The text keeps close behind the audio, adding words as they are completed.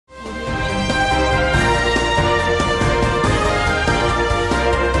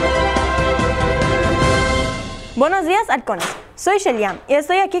Buenos días, halcones. Soy Sheliam y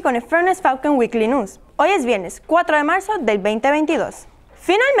estoy aquí con el Morning Falcons Weekly News. Hoy es viernes 4 de marzo del 2022.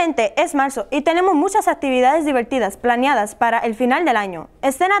 Finalmente es marzo y tenemos muchas actividades divertidas planeadas para el final del año.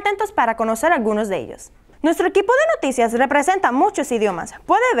 Estén atentos para conocer algunos de ellos. Nuestro equipo de noticias representa muchos idiomas.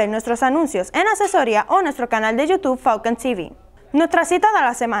 Puede ver nuestros anuncios en asesoría o nuestro canal de YouTube Falcon TV. Nuestra cita de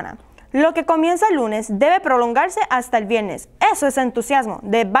la semana. Lo que comienza el lunes debe prolongarse hasta el viernes. Eso es entusiasmo,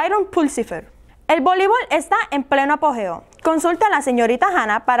 de Byron Pulsifer. El voleibol está en pleno apogeo. Consulte a la señorita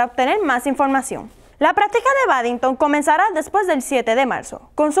Hannah para obtener más información. La práctica de badminton comenzará después del 7 de marzo.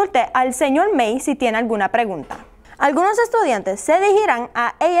 Consulte al señor May si tiene alguna pregunta. Algunos estudiantes se dirigirán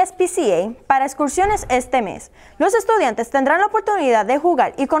a ASPCA para excursiones este mes. Los estudiantes tendrán la oportunidad de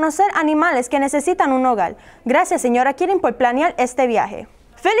jugar y conocer animales que necesitan un hogar. Gracias, señora Kirin, por planear este viaje.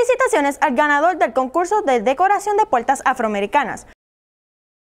 Felicitaciones al ganador del concurso de decoración de puertas afroamericanas.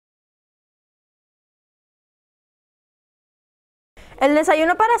 El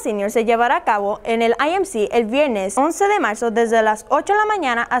desayuno para seniors se llevará a cabo en el IMC el viernes 11 de marzo desde las 8 de la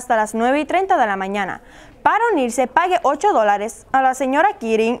mañana hasta las 9:30 de la mañana. Para unirse, pague $8 a la señora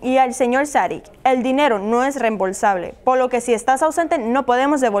Kirin y al señor Sadik. El dinero no es reembolsable, por lo que si estás ausente no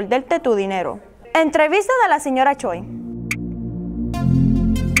podemos devolverte tu dinero. Entrevista de la señora Choi.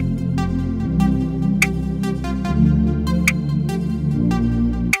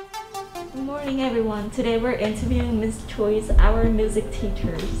 Good morning, everyone. Today we're interviewing Miss Choi's, our music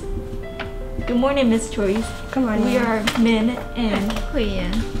teachers. Good morning, Miss Choi's. Good morning. We are Min and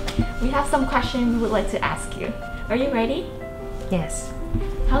Huyen. we have some questions we would like to ask you. Are you ready? Yes.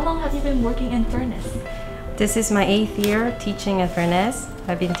 How long have you been working in Furnace? This is my 8th year teaching at Furnace.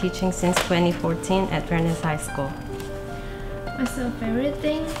 I've been teaching since 2014 at Furnace High School. What's your favorite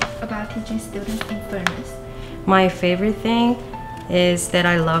thing about teaching students in Furnace? My favorite thing is that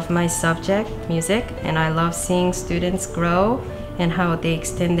I love my subject, music, and I love seeing students grow and how they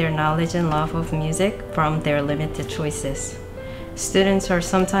extend their knowledge and love of music from their limited choices. Students are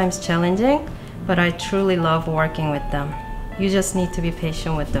sometimes challenging, but I truly love working with them. You just need to be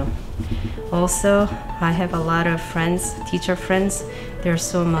patient with them. Also, I have a lot of friends, teacher friends. They're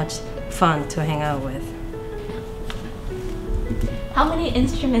so much fun to hang out with. How many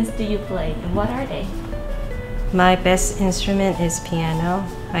instruments do you play and what are they? My best instrument is piano.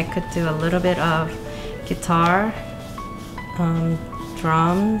 I could do a little bit of guitar,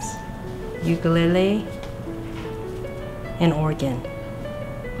 drums, ukulele, and organ.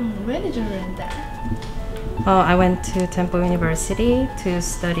 Where did you learn that? I went to Temple University to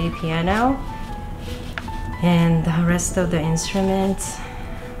study piano, and the rest of the instruments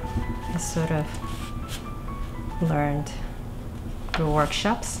I sort of learned through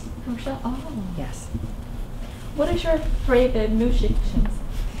workshops. Oh. Yes. What is your favorite musicians?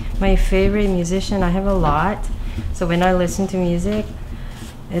 My favorite musician, I have a lot. So when I listen to music,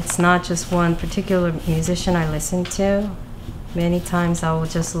 it's not just one particular musician I listen to. Many times I will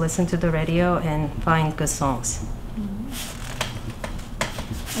just listen to the radio and find good songs.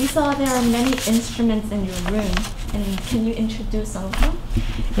 We saw there are many instruments in your room, and can you introduce some of them?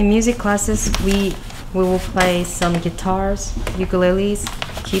 In music classes, we will play some guitars, ukuleles,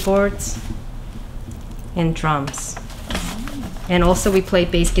 keyboards, and drums. And also we play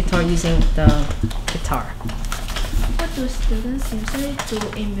bass guitar using the guitar. What do students usually do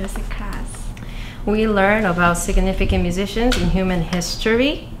in music class? We learn about significant musicians in human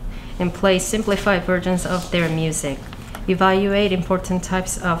history and play simplified versions of their music. Evaluate important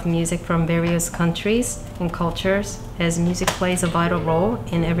types of music from various countries and cultures, as music plays a vital role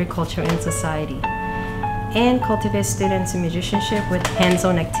in every culture and society. And cultivate students in musicianship with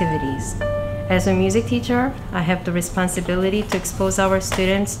hands-on activities. As a music teacher, I have the responsibility to expose our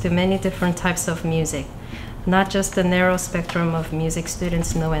students to many different types of music, not just the narrow spectrum of music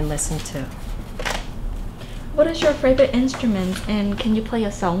students know and listen to. What is your favorite instrument, and can you play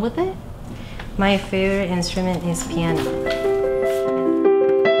a song with it? My favorite instrument is piano.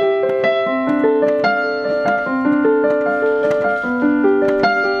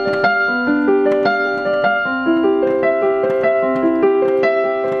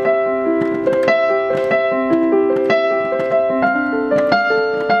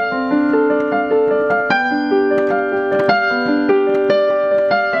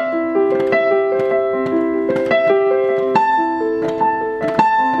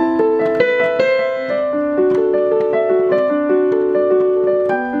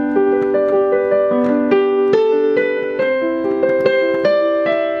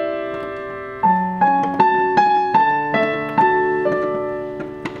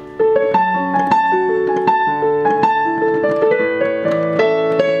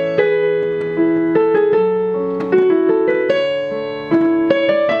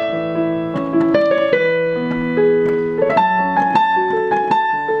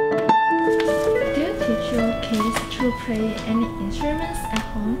 you play any instruments at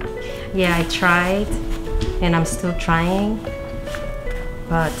home? Yeah, I tried, and I'm still trying,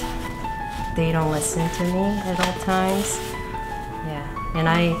 but they don't listen to me at all times. Yeah,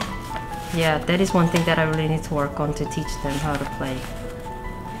 and that is one thing that I really need to work on to teach them how to play.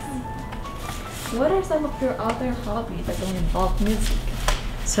 What are some of your other hobbies that don't involve music?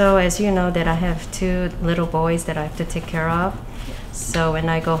 So as you know that I have 2 little boys that I have to take care of. So when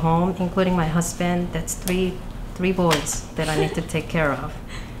I go home, including my husband, that's three boys that I need to take care of.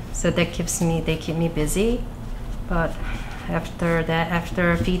 So they keep me busy. But after that,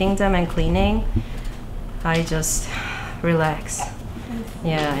 after feeding them and cleaning, I just relax.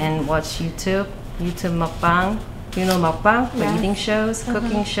 Yeah, and watch YouTube mukbang. You know mukbang? The eating shows,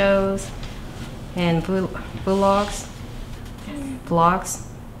 cooking shows, and vlogs.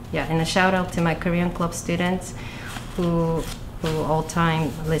 Yeah, and a shout out to my Korean club students who all time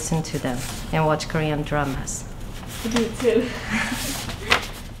listen to them and watch Korean dramas. Me too.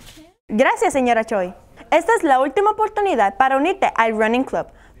 Gracias, señora Choi. Esta es la última oportunidad para unirte al Running Club.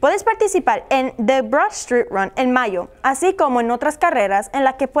 Puedes participar en The Broad Street Run en mayo, así como en otras carreras en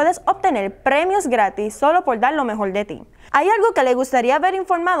las que puedes obtener premios gratis solo por dar lo mejor de ti. ¿Hay algo que le gustaría ver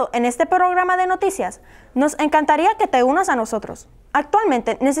informado en este programa de noticias? Nos encantaría que te unas a nosotros.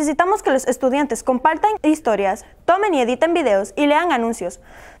 Actualmente necesitamos que los estudiantes compartan historias, tomen y editen videos y lean anuncios.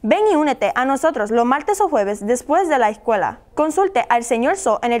 Ven y únete a nosotros los martes o jueves después de la escuela. Consulte al señor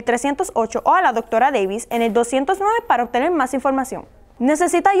So en el 308 o a la doctora Davis en el 209 para obtener más información.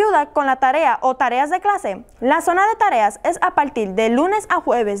 ¿Necesita ayuda con la tarea o tareas de clase? La zona de tareas es a partir de lunes a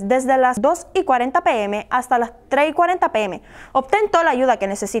jueves desde las 2:40 p.m. hasta las 3:40 p.m. Obtén toda la ayuda que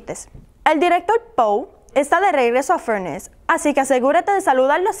necesites. El director Poe está de regreso a Furnace, así que asegúrate de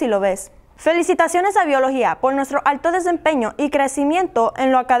saludarlo si lo ves. Felicitaciones a Biología por nuestro alto desempeño y crecimiento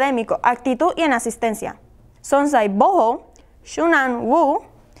en lo académico, actitud y en asistencia. Sonsai Boho, Shunan Wu,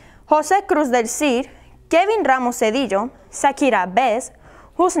 José Cruz del Cid, Kevin Ramos Cedillo, Shakira Bess,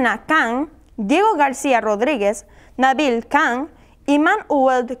 Husna Khan, Diego García Rodríguez, Nabil Khan, Iman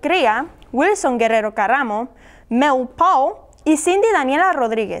Uweld Cría, Wilson Guerrero Carramo, Meu Pau y Cindy Daniela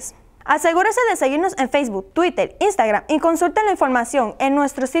Rodríguez. Asegúrese de seguirnos en Facebook, Twitter, Instagram y consulte la información en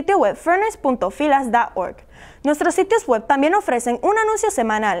nuestro sitio web furnace.filas.org. Nuestros sitios web también ofrecen un anuncio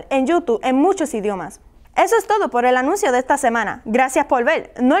semanal en YouTube en muchos idiomas. Eso es todo por el anuncio de esta semana. Gracias por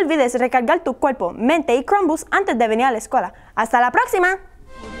ver. No olvides recargar tu cuerpo, mente y Chromebooks antes de venir a la escuela. ¡Hasta la próxima!